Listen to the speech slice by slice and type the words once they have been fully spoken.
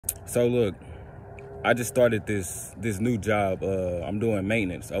So look, I just started this new job. I'm doing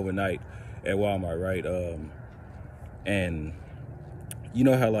maintenance overnight at Walmart, right? And you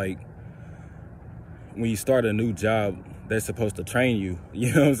know how like when you start a new job, they're supposed to train you.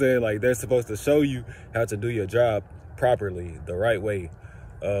 You know what I'm saying? Like they're supposed to show you how to do your job properly, the right way.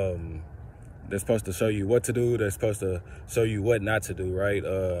 They're supposed to show you what to do. They're supposed to show you what not to do, right?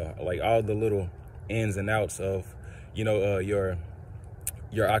 Like all the little ins and outs of, you know, your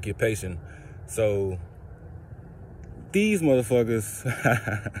occupation. So these motherfuckers,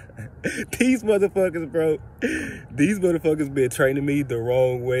 these motherfuckers, bro, these motherfuckers been training me the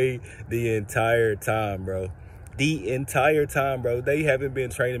wrong way the entire time, bro. The entire time, bro. They haven't been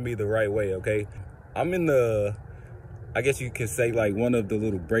training me the right way, okay? I'm in the, I guess you could say like one of the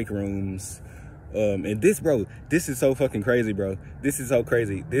little break rooms. And this, bro, this is so fucking crazy, bro. This is so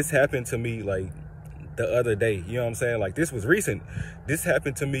crazy. This happened to me like the other day. You know what I'm saying? Like this was recent. This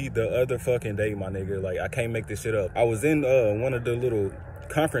happened to me the other fucking day, my nigga. Like I can't make this shit up. I was in one of the little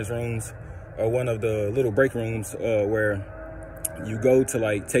conference rooms or one of the little break rooms where you go to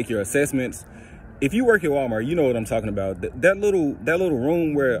like take your assessments. If you work at Walmart, you know what I'm talking about. That little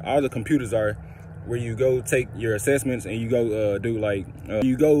room where all the computers are, where you go take your assessments and you go do like,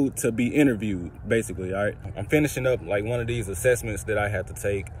 you go to be interviewed, basically, all right? I'm finishing up like one of these assessments that I have to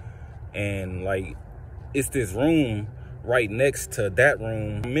take, and like, it's this room right next to that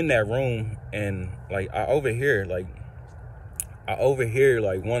room. I'm in that room, and like, I overhear like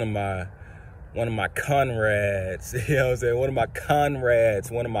one of my comrades, you know what I'm saying? One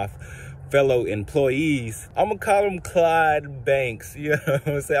of my fellow employees. I'm gonna call him Clyde Banks. You know what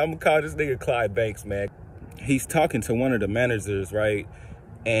I'm saying? I'm gonna call this nigga Clyde Banks, man. He's talking to one of the managers, right?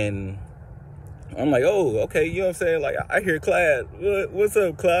 And I'm like, oh, okay, you know what I'm saying? Like, I hear Clyde. What's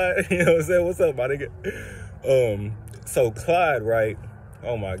up, Clyde? You know what I'm saying? What's up, my nigga? So Clyde, right?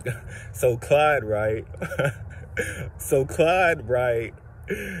 Oh my God. So Clyde, right? So Clyde, right?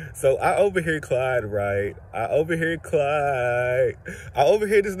 So I overhear Clyde, right? I overhear this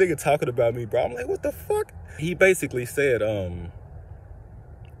nigga talking about me, bro. I'm like, what the fuck? He basically said, all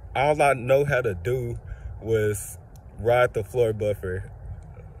I know how to do was ride the floor buffer.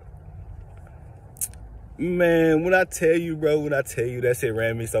 Man, when I tell you that shit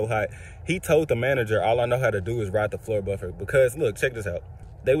ran me so hot. He told the manager, all I know how to do is ride the floor buffer. Because look, check this out.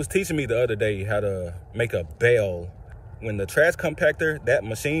 They was teaching me the other day how to make a bale. When the trash compactor, that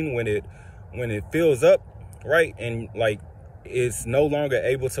machine, when it fills up, right, and like it's no longer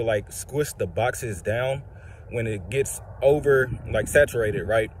able to like squish the boxes down, when it gets over like saturated,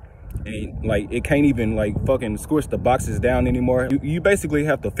 right, and like it can't even like fucking squish the boxes down anymore. You basically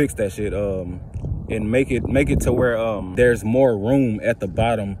have to fix that shit and make it to where there's more room at the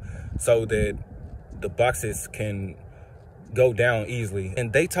bottom so that the boxes can go down easily.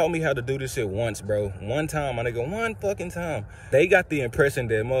 And they taught me how to do this shit once, bro. One time, my nigga, one fucking time. They got the impression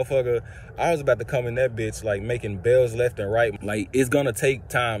that, motherfucker, I was about to come in that bitch like making bells left and right. Like, it's gonna take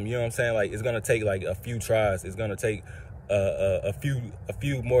time, you know what I'm saying? Like, it's gonna take like a few tries. It's gonna take a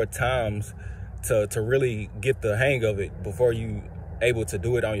few more times to really get the hang of it before you able to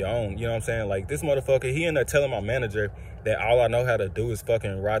do it on your own. You know what I'm saying? Like, this motherfucker, he ended up telling my manager that all I know how to do is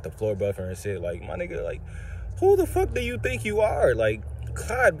fucking ride the floor buffer and shit. Like, my nigga, like, who the fuck do you think you are? Like,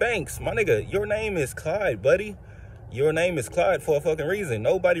 Clyde Banks, my nigga, your name is Clyde, buddy. Your name is Clyde for a fucking reason.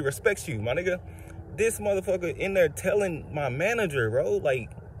 Nobody respects you, my nigga. This motherfucker in there telling my manager, bro,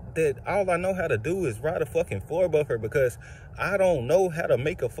 like, that all I know how to do is ride a fucking floor buffer because I don't know how to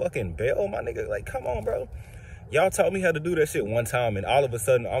make a fucking bell, my nigga. Like, come on, bro. Y'all taught me how to do that shit one time, and all of a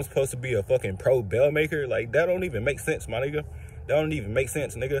sudden, I'm supposed to be a fucking pro bell maker? Like, that don't even make sense, my nigga. That don't even make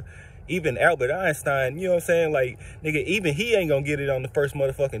sense, nigga. Even Albert Einstein, you know what I'm saying? Like, nigga, even he ain't gonna get it on the first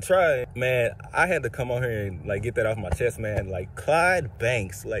motherfucking try. Man, I had to come on here and, like, get that off my chest, man. Like, Clyde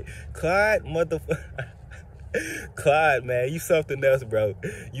Banks. Like, Clyde Clyde, man, you something else, bro.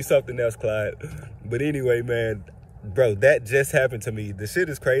 You something else, Clyde. But anyway, man, bro, that just happened to me. The shit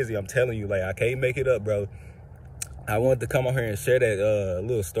is crazy, I'm telling you. Like, I can't make it up, bro. I wanted to come on here and share that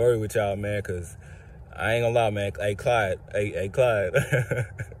little story with y'all, man, because I ain't gonna lie, man. Hey, Clyde. Hey, Clyde.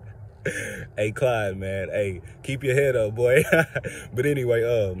 Hey, Clyde, man. Hey, keep your head up, boy. But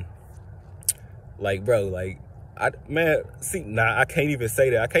anyway, like, bro, like, I can't even say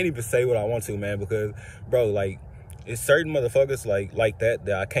that. I can't even say what I want to, man, because, bro, like, it's certain motherfuckers like that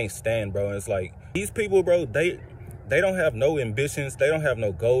I can't stand, bro. And it's like, these people, bro, they don't have no ambitions. They don't have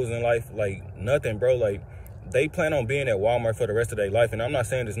no goals in life, like, nothing, bro. Like, they plan on being at Walmart for the rest of their life, and I'm not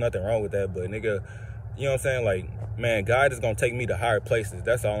saying there's nothing wrong with that, but, nigga, you know what I'm saying? Like, man, God is gonna take me to higher places.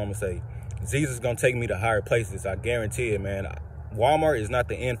 That's all I'm gonna say. Jesus is gonna take me to higher places. I guarantee it, man. Walmart is not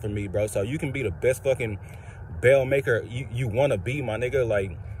the end for me, bro. So you can be the best fucking bail maker you want to be, my nigga.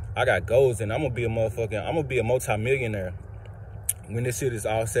 Like, I got goals, and I'm gonna be a multi-millionaire when this shit is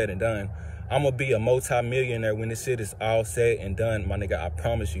all said and done. I'm gonna be a multi-millionaire when this shit is all said and done, my nigga. I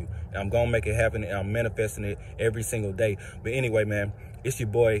promise you. And I'm gonna make it happen, and I'm manifesting it every single day. But anyway, man, it's your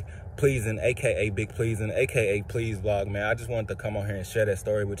boy Pleasing, aka Big Pleasing, aka Please Vlog, man. I just wanted to come on here and share that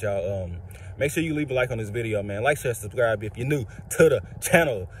story with y'all. Make sure you leave a like on this video, man. Like, share, subscribe if you're new to the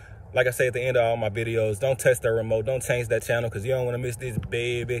channel. Like I say at the end of all my videos, don't touch that remote, don't change that channel, because you don't want to miss this,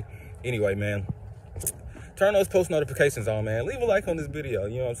 baby. Anyway, man, turn those post notifications on, man. Leave a like on this video,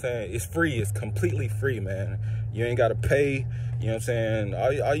 you know what I'm saying? It's free, it's completely free, man. You ain't got to pay, you know what I'm saying?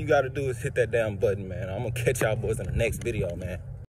 All you got to do is hit that damn button, man. I'm going to catch y'all boys in the next video, man.